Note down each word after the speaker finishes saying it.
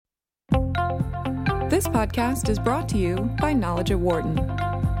This podcast is brought to you by Knowledge at Wharton.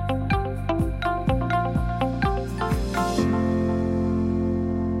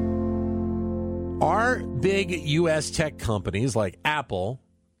 Are big U.S. tech companies like Apple,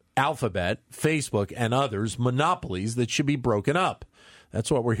 Alphabet, Facebook, and others monopolies that should be broken up? That's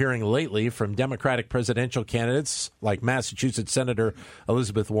what we're hearing lately from Democratic presidential candidates like Massachusetts Senator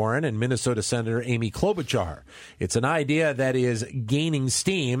Elizabeth Warren and Minnesota Senator Amy Klobuchar. It's an idea that is gaining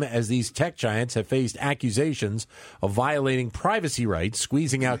steam as these tech giants have faced accusations of violating privacy rights,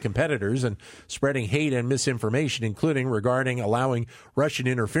 squeezing out competitors, and spreading hate and misinformation, including regarding allowing Russian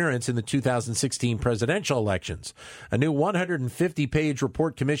interference in the 2016 presidential elections. A new 150-page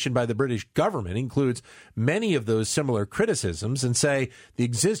report commissioned by the British government includes many of those similar criticisms and say the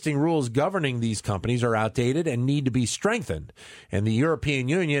existing rules governing these companies are outdated and need to be strengthened. And the European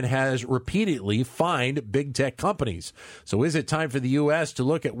Union has repeatedly fined big tech companies. So is it time for the U.S. to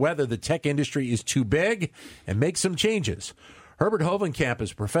look at whether the tech industry is too big and make some changes? Herbert Hovenkamp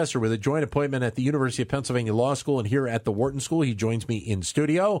is a professor with a joint appointment at the University of Pennsylvania Law School and here at the Wharton School. He joins me in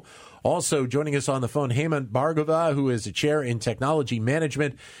studio. Also joining us on the phone, Hemant Bhargava, who is a chair in technology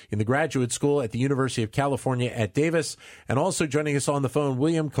management in the graduate school at the University of California at Davis. And also joining us on the phone,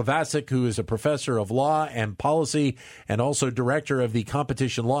 William Kovacic, who is a professor of law and policy and also director of the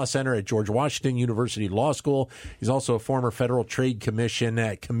Competition Law Center at George Washington University Law School. He's also a former Federal Trade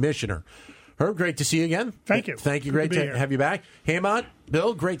Commission commissioner. Herb, great to see you again. Thank you. Thank you. Great to have you back. Hemant,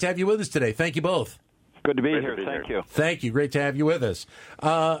 Bill, great to have you with us today. Thank you both. Good to be here. Thank you. Thank you. Great to have you with us.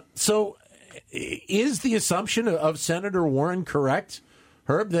 So is the assumption of Senator Warren correct,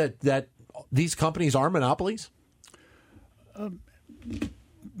 Herb, that these companies are monopolies?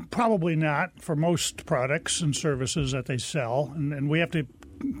 Probably not for most products and services that they sell. And we have to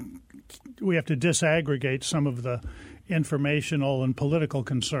disaggregate some of the informational and political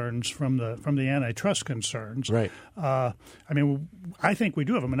concerns from the antitrust concerns. Right. I think we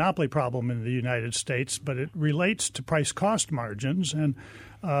do have a monopoly problem in the United States, but it relates to price-cost margins, and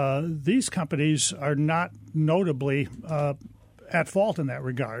these companies are not notably at fault in that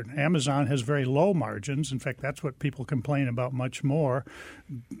regard. Amazon has very low margins. In fact, that's what people complain about much more.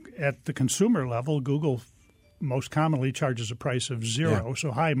 At the consumer level, Google most commonly charges a price of zero,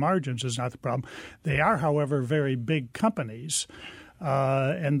 so high margins is not the problem. They are, however, very big companies,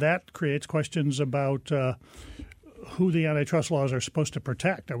 and that creates questions about who the antitrust laws are supposed to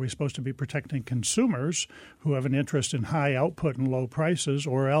protect. Are we supposed to be protecting consumers who have an interest in high output and low prices,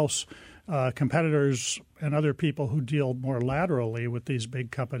 or else competitors and other people who deal more laterally with these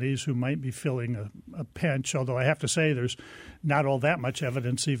big companies who might be filling a pinch, although I have to say there's not all that much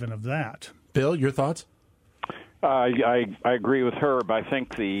evidence even of that. Bill, your thoughts? I agree with Herb. I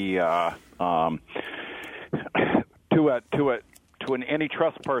think the to an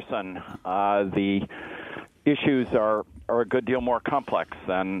antitrust person, the issues are a good deal more complex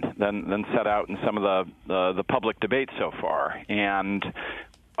than set out in some of the public debate so far, and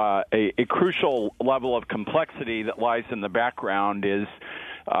a crucial level of complexity that lies in the background is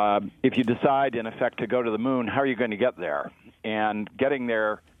if you decide, in effect, to go to the moon, how are you going to get there? And getting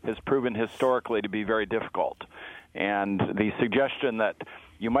there has proven historically to be very difficult. And the suggestion that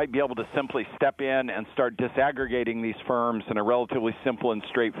you might be able to simply step in and start disaggregating these firms in a relatively simple and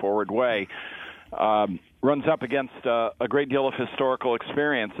straightforward way runs up against a great deal of historical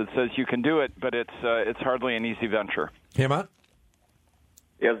experience that says you can do it, but it's hardly an easy venture. Hemant?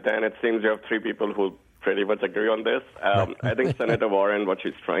 Yes, Dan, it seems you have three people who pretty much agree on this. I think Senator Warren, what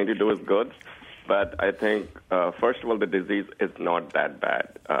she's trying to do is good. But I think, first of all, the disease is not that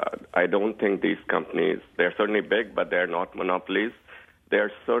bad. I don't think these companies, they're certainly big, but they're not monopolies.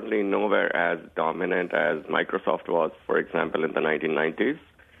 They're certainly nowhere as dominant as Microsoft was, for example, in the 1990s,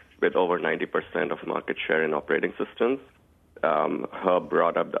 with over 90% of market share in operating systems. Herb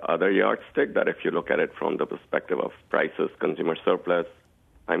brought up the other yardstick, that if you look at it from the perspective of prices, consumer surplus,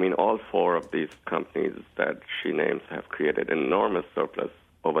 I mean, all four of these companies that she names have created enormous surplus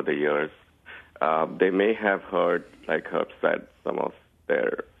over the years. They may have hurt, like Herb said, some of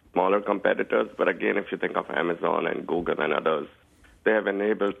their smaller competitors, but again, if you think of Amazon and Google and others, they have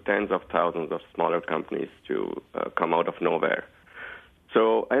enabled tens of thousands of smaller companies to come out of nowhere.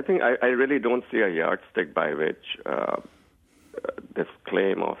 So I think I really don't see a yardstick by which this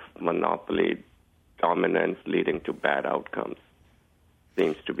claim of monopoly dominance leading to bad outcomes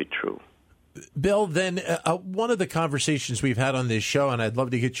seems to be true. Bill, then one of the conversations we've had on this show, and I'd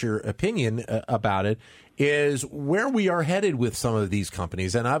love to get your opinion about it, is where we are headed with some of these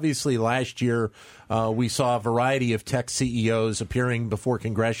companies. And obviously last year we saw a variety of tech CEOs appearing before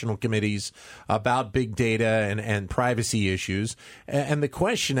congressional committees about big data and privacy issues. And the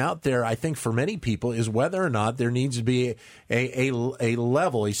question out there, I think, for many people is whether or not there needs to be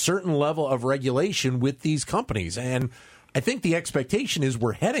a certain level of regulation with these companies. And I think the expectation is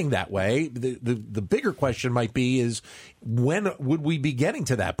we're heading that way. The bigger question might be is when would we be getting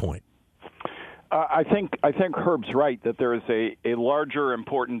to that point? I think Herb's right that there is a larger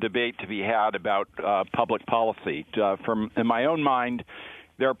important debate to be had about public policy. In my own mind,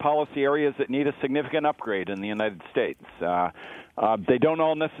 there are policy areas that need a significant upgrade in the United States. They don't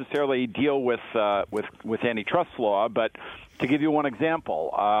all necessarily deal with antitrust law, but to give you one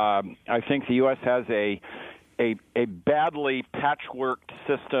example, I think the U.S. has a badly patchworked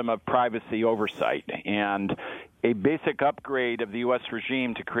system of privacy oversight, and a basic upgrade of the U.S.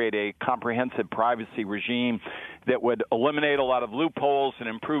 regime to create a comprehensive privacy regime that would eliminate a lot of loopholes and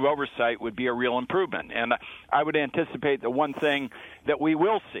improve oversight would be a real improvement. And I would anticipate the one thing that we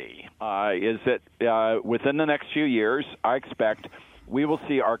will see is that within the next few years, I expect we will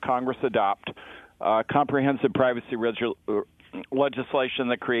see our Congress adopt comprehensive privacy legislation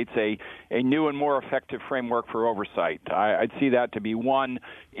that creates a new and more effective framework for oversight. I'd see that to be one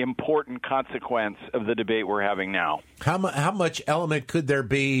important consequence of the debate we're having now. How much element could there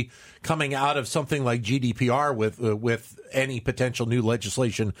be coming out of something like GDPR with any potential new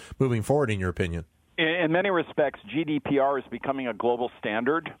legislation moving forward, in your opinion? In many respects, GDPR is becoming a global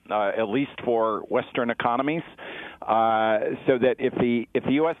standard, at least for Western economies, so that if the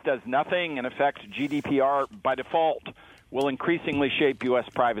U.S. does nothing, in effect, GDPR by default will increasingly shape U.S.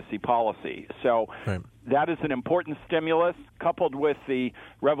 privacy policy. So that is an important stimulus, coupled with the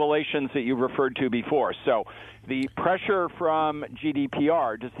revelations that you referred to before. So the pressure from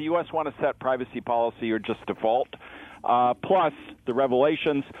GDPR, does the U.S. want to set privacy policy or just default? Plus the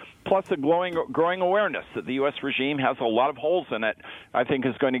revelations, plus the growing awareness that the U.S. regime has a lot of holes in it, I think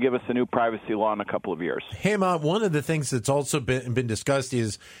is going to give us a new privacy law in a couple of years. Hema, one of the things that's also been discussed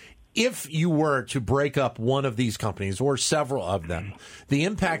is if you were to break up one of these companies or several of them, the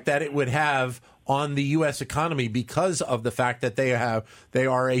impact that it would have on the U.S. economy because of the fact that they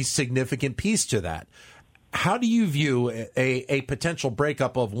are a significant piece to that. How do you view a potential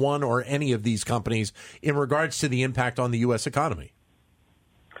breakup of one or any of these companies in regards to the impact on the U.S. economy?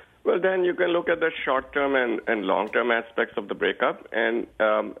 Well, Dan, you can look at the short-term and long-term aspects of the breakup. And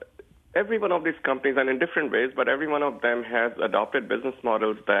every one of these companies, and in different ways, but every one of them has adopted business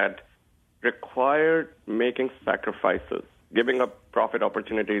models that require making sacrifices, giving up profit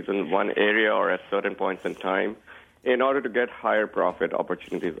opportunities in one area or at certain points in time in order to get higher profit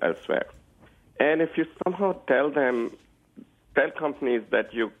opportunities elsewhere. And if you somehow tell companies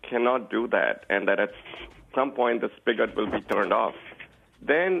that you cannot do that and that at some point the spigot will be turned off,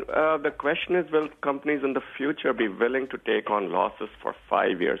 then the question is, will companies in the future be willing to take on losses for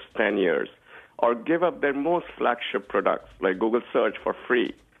 5 years, 10 years, or give up their most flagship products like Google Search for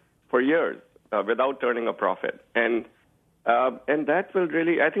free for years without turning a profit? And that will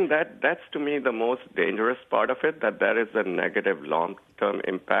really, I think that's to me the most dangerous part of it, that there is a negative long-term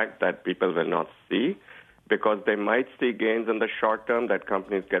impact that people will not see because they might see gains in the short term that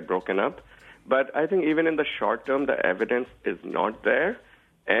companies get broken up. But I think even in the short term, the evidence is not there.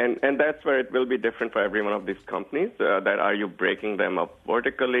 And that's where it will be different for every one of these companies, that are you breaking them up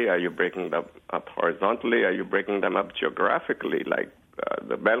vertically? Are you breaking them up horizontally? Are you breaking them up geographically, like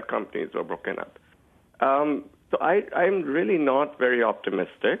the Bell companies were broken up? So I'm really not very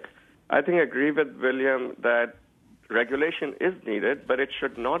optimistic. I think I agree with William that regulation is needed, but it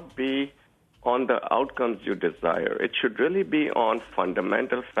should not be on the outcomes you desire. It should really be on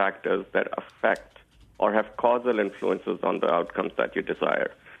fundamental factors that affect or have causal influences on the outcomes that you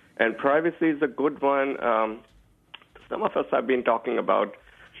desire. And privacy is a good one. Some of us have been talking about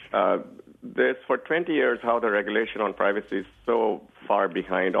this for 20 years, how the regulation on privacy is so far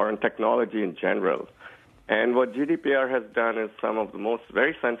behind, or on technology in general. And what GDPR has done is some of the most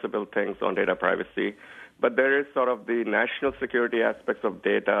very sensible things on data privacy, but there is sort of the national security aspects of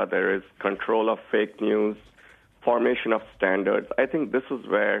data. There is control of fake news, formation of standards. I think this is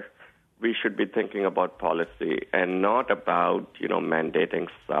where we should be thinking about policy and not about, mandating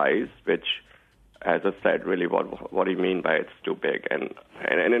size, which, as I said, really what do you mean by it's too big? And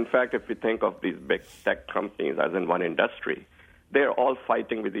in fact, if we think of these big tech companies as in one industry, they're all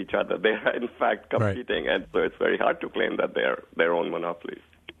fighting with each other. They are, in fact, competing, right. And so it's very hard to claim that they're their own monopolies.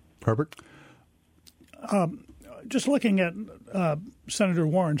 Herbert? just looking at Senator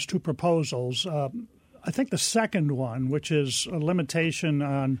Warren's two proposals, I think the second one, which is a limitation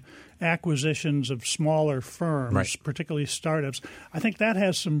on acquisitions of smaller firms, right, particularly startups, I think that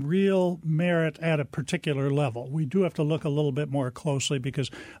has some real merit at a particular level. We do have to look a little bit more closely because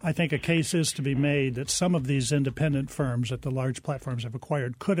I think a case is to be made that some of these independent firms that the large platforms have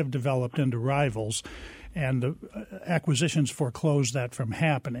acquired could have developed into rivals, and the acquisitions foreclosed that from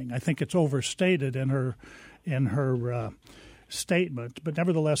happening. I think it's overstated in her statement, but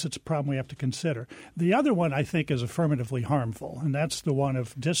nevertheless, it's a problem we have to consider. The other one, I think, is affirmatively harmful, and that's the one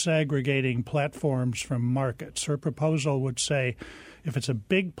of disaggregating platforms from markets. Her proposal would say if it's a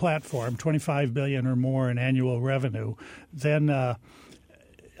big platform, $25 billion or more in annual revenue, then the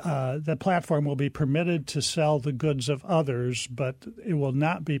platform will be permitted to sell the goods of others, but it will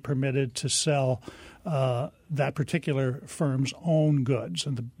not be permitted to sell that particular firm's own goods.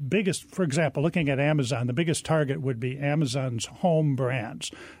 And the biggest, for example, looking at Amazon, the biggest target would be Amazon's home brands,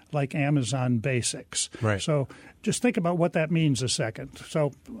 like Amazon Basics. Right. So just think about what that means a second.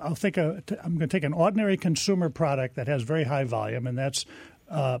 So I'm going to take an ordinary consumer product that has very high volume, and that's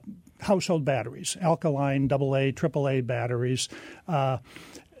household batteries, alkaline, AA, AAA batteries.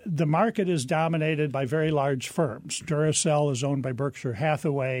 The market is dominated by very large firms. Duracell is owned by Berkshire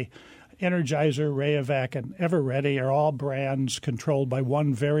Hathaway. Energizer, Rayovac, and Eveready are all brands controlled by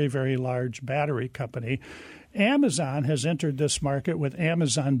one very, very large battery company. Amazon has entered this market with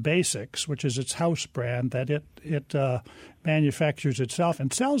Amazon Basics, which is its house brand that it manufactures itself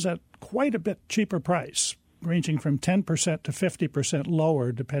and sells at quite a bit cheaper price, ranging from 10% to 50%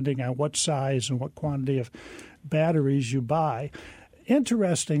 lower, depending on what size and what quantity of batteries you buy.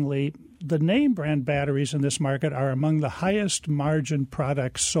 Interestingly, the name brand batteries in this market are among the highest margin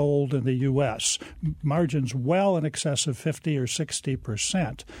products sold in the U.S., margins well in excess of 50 or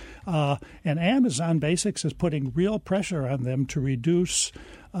 60%. And Amazon Basics is putting real pressure on them to reduce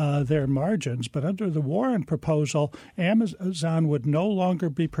their margins. But under the Warren proposal, Amazon would no longer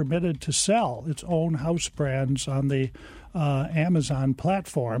be permitted to sell its own house brands on the Amazon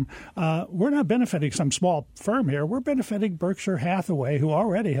platform. We're not benefiting some small firm here. We're benefiting Berkshire Hathaway, who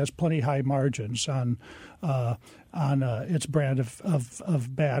already has plenty high margins on its brand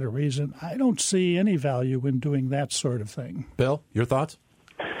of batteries. And I don't see any value in doing that sort of thing. Bill, your thoughts?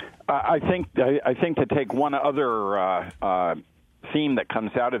 I think to take one other theme that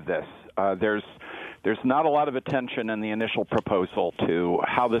comes out of this, there's not a lot of attention in the initial proposal to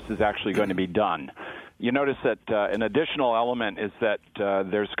how this is actually going to be done. You notice that an additional element is that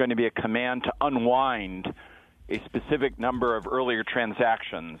there's going to be a command to unwind a specific number of earlier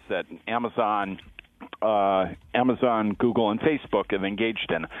transactions that Amazon, Google, and Facebook have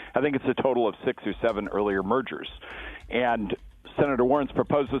engaged in. I think it's a total of 6 or 7 earlier mergers. And Senator Warren's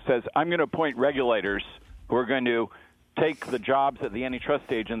proposal says, I'm going to appoint regulators who are going to take the jobs at the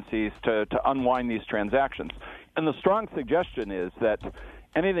antitrust agencies to unwind these transactions. And the strong suggestion is that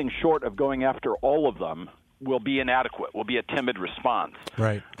anything short of going after all of them will be inadequate, will be a timid response.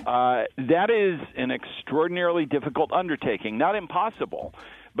 Right. That is an extraordinarily difficult undertaking, not impossible,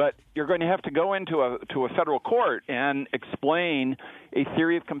 but you're going to have to go into a federal court and explain a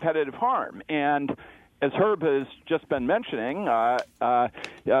theory of competitive harm. And as Herb has just been mentioning, the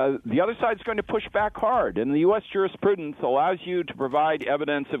other side's going to push back hard. And the U.S. jurisprudence allows you to provide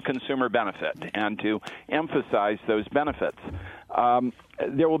evidence of consumer benefit and to emphasize those benefits.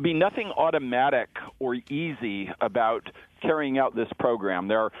 There will be nothing automatic or easy about carrying out this program.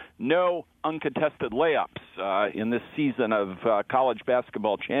 There are no uncontested layups in this season of college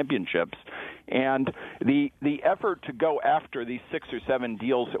basketball championships. And the effort to go after these 6 or 7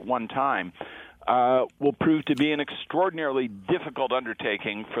 deals at one time will prove to be an extraordinarily difficult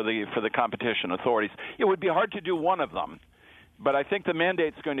undertaking for the competition authorities. It would be hard to do one of them, but I think the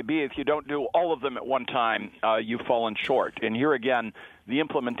mandate's going to be if you don't do all of them at one time, you've fallen short. And here again, the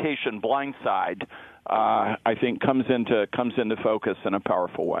implementation blind side, I think, comes into focus in a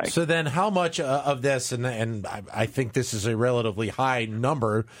powerful way. So then how much of this, and I think this is a relatively high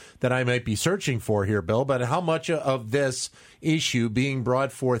number that I might be searching for here, Bill, but how much of this issue being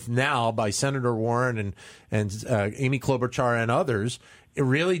brought forth now by Senator Warren and Amy Klobuchar and others, it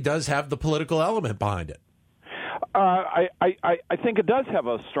really does have the political element behind it? I think it does have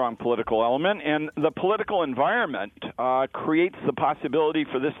a strong political element, and the political environment creates the possibility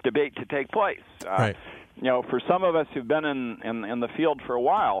for this debate to take place. Right. You know, for some of us who've been in the field for a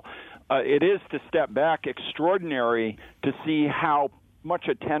while, it is, to step back, extraordinary to see how much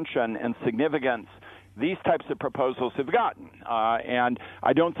attention and significance these types of proposals have gotten. And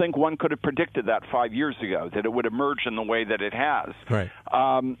I don't think one could have predicted that 5 years ago, that it would emerge in the way that it has. Right.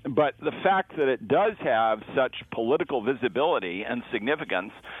 But the fact that it does have such political visibility and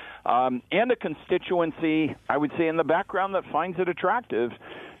significance, and a constituency, I would say, in the background that finds it attractive,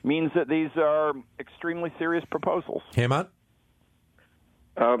 means that these are extremely serious proposals. Hemant?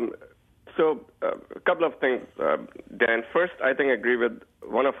 So a couple of things, Dan. First, I think I agree with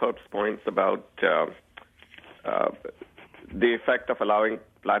one of Herb's points about the effect of allowing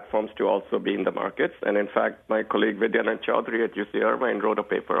platforms to also be in the markets. And in fact, my colleague Vidyanand Chaudhary at UC Irvine wrote a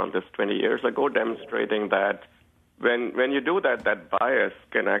paper on this 20 years ago demonstrating that when you do that, that bias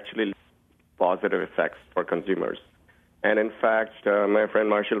can actually lead to positive effects for consumers. And in fact, my friend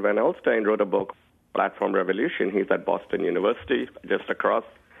Marshall Van Alstyne wrote a book, Platform Revolution. He's at Boston University, just across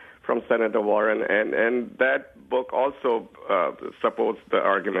from Senator Warren. And that book also supports the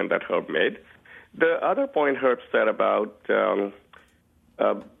argument that Herb made. The other point Herb said about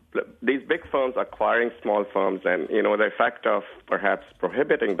these big firms acquiring small firms and, the effect of perhaps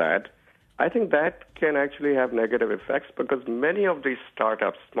prohibiting that, I think that can actually have negative effects because many of these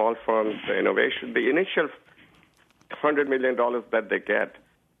startups, small firms, the innovation, the initial $100 million that they get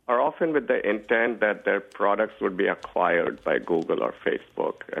are often with the intent that their products would be acquired by Google or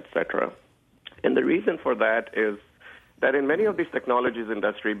Facebook, et cetera. And the reason for that is that in many of these technologies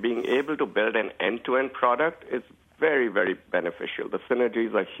industry, being able to build an end-to-end product is very, very beneficial. The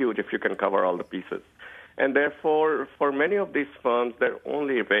synergies are huge if you can cover all the pieces. And therefore, for many of these firms, their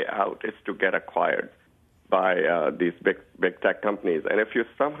only way out is to get acquired by these big tech companies. And if you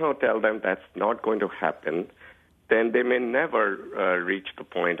somehow tell them that's not going to happen, then they may never reach the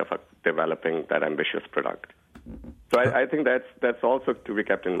point of developing that ambitious product. So I think that's also to be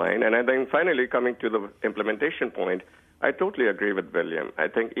kept in mind. And I think finally, coming to the implementation point, I totally agree with William. I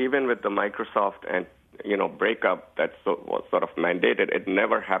think even with the Microsoft and breakup that was sort of mandated, it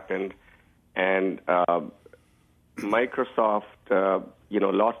never happened. And Microsoft,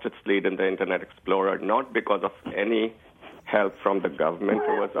 lost its lead in the Internet Explorer, not because of any help from the government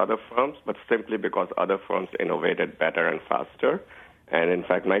towards other firms, but simply because other firms innovated better and faster. And in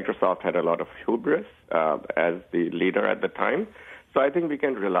fact, Microsoft had a lot of hubris as the leader at the time. So I think we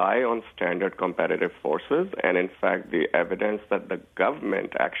can rely on standard competitive forces. And in fact, the evidence that the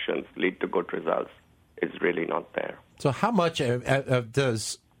government actions lead to good results is really not there. So how much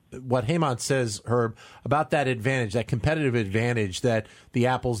does what Hemant says, Herb, about that advantage, that competitive advantage that the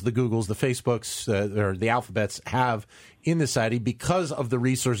Apples, the Googles, the Facebooks, or the Alphabets have in the society because of the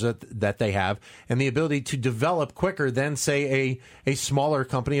resources that they have and the ability to develop quicker than, say, a smaller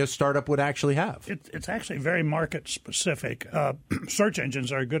company, a startup would actually have? It's actually very market specific. Search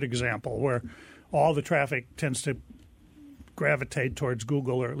engines are a good example where all the traffic tends to gravitate towards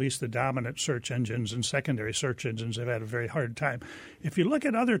Google, or at least the dominant search engines, and secondary search engines have had a very hard time. If you look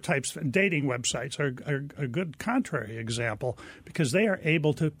at other types, dating websites are a good contrary example because they are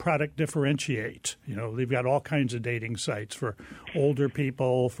able to product differentiate. They've got all kinds of dating sites for older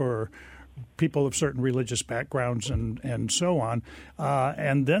people, for people of certain religious backgrounds, and so on.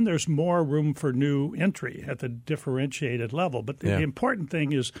 And then there's more room for new entry at the differentiated level. But the important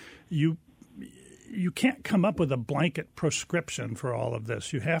thing is you can't come up with a blanket prescription for all of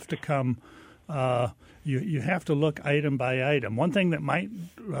this. You have to come. You have to look item by item. One thing that might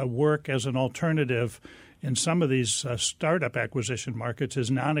work as an alternative in some of these startup acquisition markets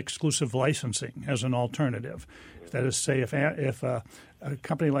is non-exclusive licensing as an alternative. That is, say, if a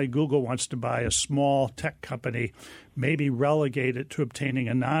company like Google wants to buy a small tech company, maybe relegate it to obtaining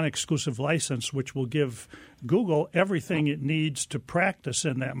a non-exclusive license, which will give Google everything it needs to practice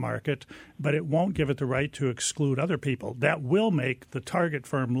in that market, but it won't give it the right to exclude other people. That will make the target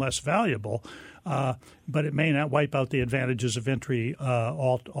firm less valuable, but it may not wipe out the advantages of entry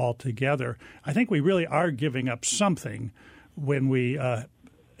altogether. I think we really are giving up something when we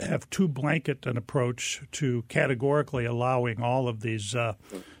have too blanket an approach to categorically allowing all of these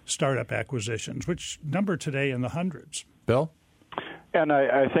startup acquisitions, which number today in the hundreds. Bill? And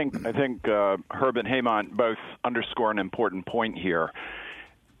I think Herb and Hemant both underscore an important point here.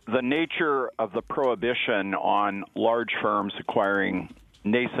 The nature of the prohibition on large firms acquiring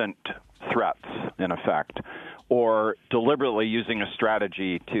nascent threats, in effect, or deliberately using a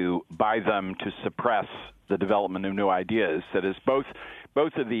strategy to buy them to suppress the development of new ideas, that is both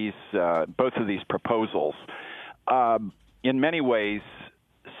of these proposals in many ways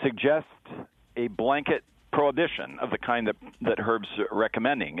suggest a blanket prohibition of the kind that Herb's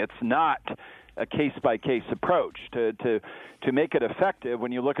recommending. It's not a case-by-case approach. To make it effective,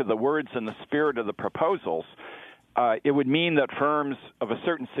 when you look at the words and the spirit of the proposals, it would mean that firms of a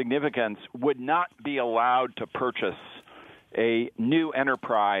certain significance would not be allowed to purchase a new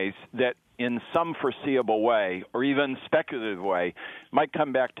enterprise that in some foreseeable way or even speculative way might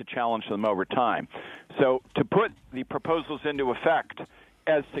come back to challenge them over time. So to put the proposals into effect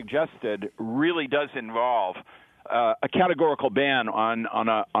as suggested really does involve a categorical ban on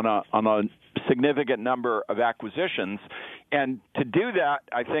a significant number of acquisitions. And to do that,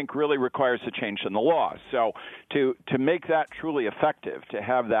 I think, really requires a change in the law. So to make that truly effective, to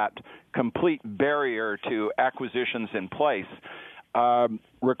have that complete barrier to acquisitions in place,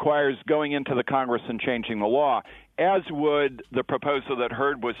 requires going into the Congress and changing the law, as would the proposal that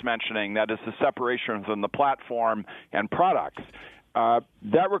Hurd was mentioning, that is the separation from the platform and products.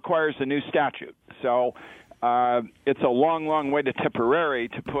 That requires a new statute. So it's a long, long way to Tipperary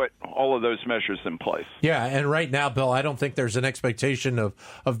to put all of those measures in place. Yeah, and right now, Bill, I don't think there's an expectation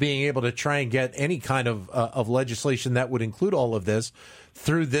of being able to try and get any kind of legislation that would include all of this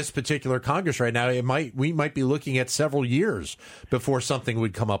through this particular Congress right now. We might be looking at several years before something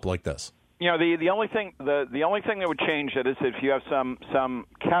would come up like this. You know, the only thing that would change it is if you have some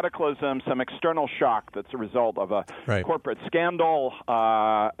cataclysm, some external shock that's a result of a corporate scandal,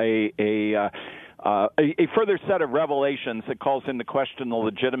 a further set of revelations that calls into question the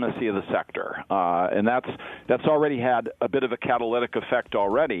legitimacy of the sector, and that's already had a bit of a catalytic effect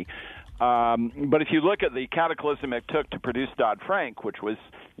already. But if you look at the cataclysm it took to produce Dodd-Frank, which was,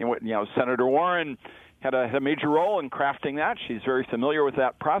 Senator Warren had a major role in crafting that. She's very familiar with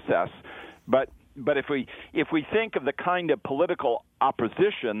that process. But if we think of the kind of political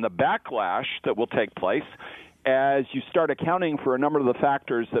opposition, the backlash that will take place as you start accounting for a number of the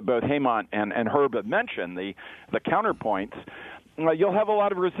factors that both Hemant and Herb have mentioned, the counterpoints, you'll have a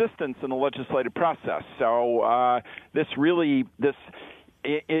lot of resistance in the legislative process. So if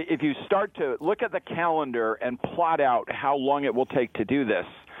you start to look at the calendar and plot out how long it will take to do this,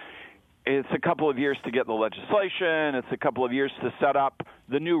 it's a couple of years to get the legislation. It's a couple of years to set up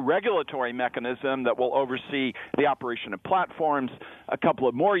the new regulatory mechanism that will oversee the operation of platforms, a couple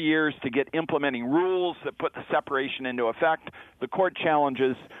of more years to get implementing rules that put the separation into effect, the court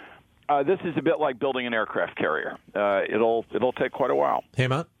challenges. This is a bit like building an aircraft carrier. It'll take quite a while.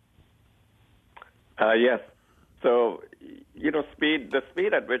 Hemant? Yes. So, the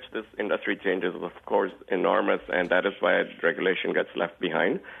speed at which this industry changes is, of course, enormous, and that is why regulation gets left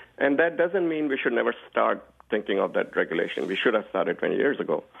behind. And that doesn't mean we should never start thinking of that regulation. We should have started 20 years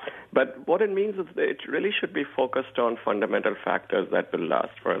ago. But what it means is that it really should be focused on fundamental factors that will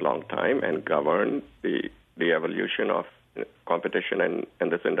last for a long time and govern the evolution of competition in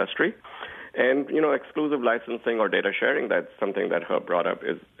this industry. And, exclusive licensing or data sharing, that's something that Herb brought up,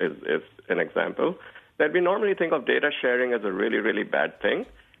 is an example. That we normally think of data sharing as a really, really bad thing,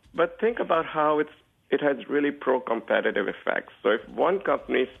 but think about how it has really pro-competitive effects. So if one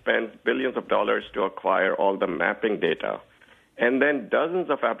company spends billions of dollars to acquire all the mapping data, and then dozens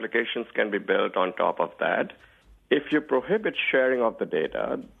of applications can be built on top of that, if you prohibit sharing of the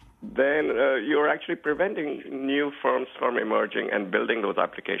data, then you're actually preventing new firms from emerging and building those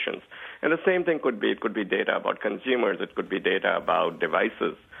applications. And the same thing could be data about consumers, it could be data about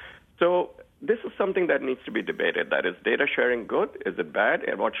devices. So this is something that needs to be debated. That is data sharing good? Is it bad?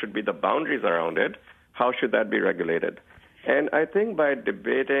 And what should be the boundaries around it? How should that be regulated? And I think by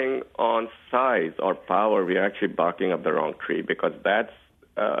debating on size or power, we are actually barking up the wrong tree, because that's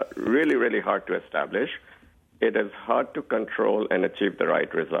really, really hard to establish. It is hard to control and achieve the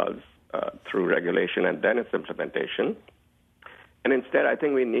right results through regulation and then its implementation. And instead, I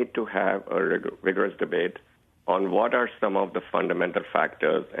think we need to have a rigorous debate on what are some of the fundamental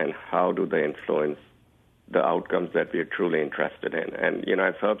factors and how do they influence the outcomes that we are truly interested in. And,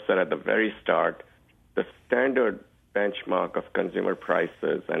 as Herb said at the very start, the standard benchmark of consumer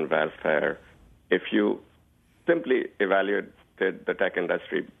prices and welfare, if you simply evaluated the tech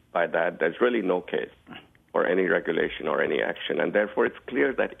industry by that, there's really no case for any regulation or any action. And therefore, it's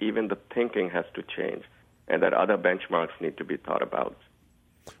clear that even the thinking has to change and that other benchmarks need to be thought about.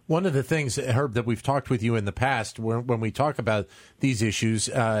 One of the things, Herb, that we've talked with you in the past when we talk about these issues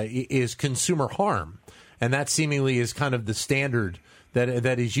is consumer harm. And that seemingly is kind of the standard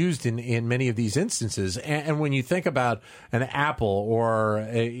that is used in many of these instances. And when you think about an Apple or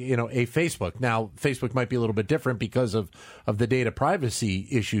a Facebook, now Facebook might be a little bit different because of the data privacy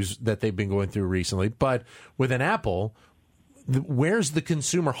issues that they've been going through recently. But with an Apple, where's the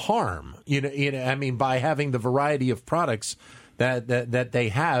consumer harm? By having the variety of products that they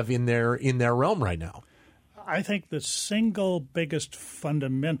have in their realm right now. I think the single biggest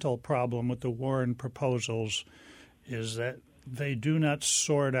fundamental problem with the Warren proposals is that they do not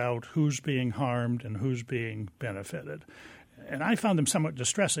sort out who's being harmed and who's being benefited. And I found them somewhat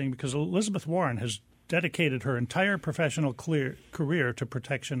distressing because Elizabeth Warren has dedicated her entire professional career to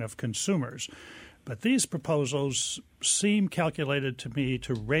protection of consumers. But these proposals seem calculated to me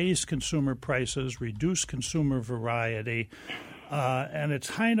to raise consumer prices, reduce consumer variety, and it's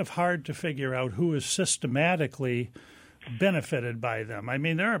kind of hard to figure out who is systematically benefited by them. I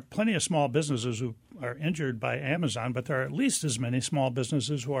mean, there are plenty of small businesses who are injured by Amazon, but there are at least as many small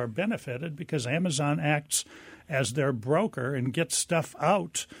businesses who are benefited because Amazon acts as their broker and gets stuff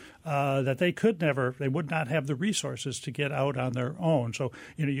out that they would not have the resources to get out on their own. So,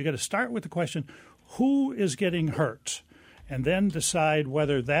 you got to start with the question, who is getting hurt? And then decide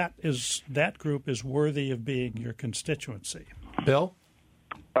whether that group is worthy of being your constituency. Bill?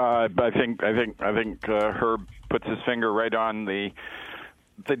 I think Herb puts his finger right on the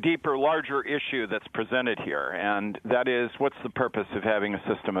deeper, larger issue that's presented here, and that is, what's the purpose of having a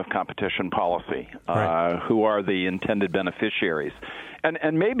system of competition policy? Right. Who are the intended beneficiaries?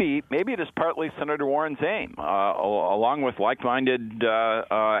 And maybe it is partly Senator Warren's aim, along with like-minded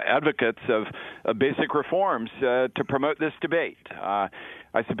advocates of basic reforms, to promote this debate.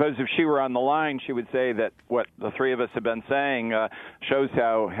 I suppose if she were on the line, she would say that what the three of us have been saying shows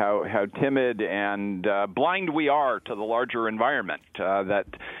how timid and blind we are to the larger environment that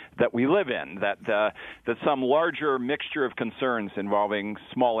we live in, that some larger mixture of concerns involving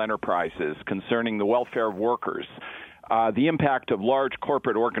small enterprises, concerning the welfare of workers, the impact of large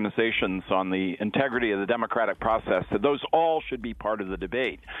corporate organizations on the integrity of the democratic process, that those all should be part of the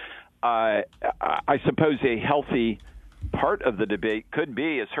debate. I suppose a healthy part of the debate could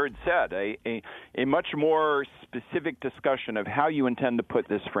be, as Hurd said, a much more specific discussion of how you intend to put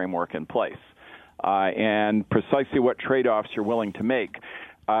this framework in place and precisely what trade-offs you're willing to make.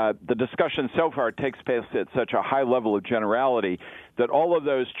 The discussion so far takes place at such a high level of generality that all of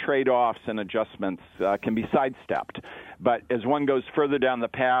those trade-offs and adjustments can be sidestepped. But as one goes further down the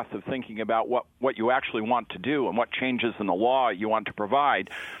path of thinking about what you actually want to do and what changes in the law you want to provide,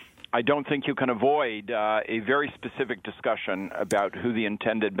 I don't think you can avoid a very specific discussion about who the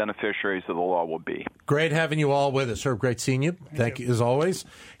intended beneficiaries of the law will be. Great having you all with us. Herb, great seeing you. Thank you, as always.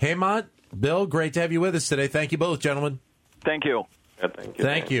 Hemant, Bill, great to have you with us today. Thank you both, gentlemen. Thank you.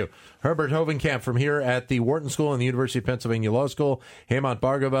 Thank you. Herbert Hovenkamp from here at the Wharton School and the University of Pennsylvania Law School, Hemant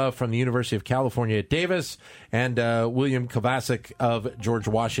Bhargava from the University of California at Davis, and William Kovacic of George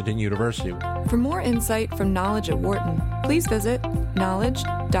Washington University. For more insight from Knowledge at Wharton, please visit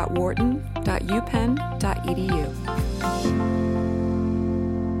knowledge.wharton.upenn.edu.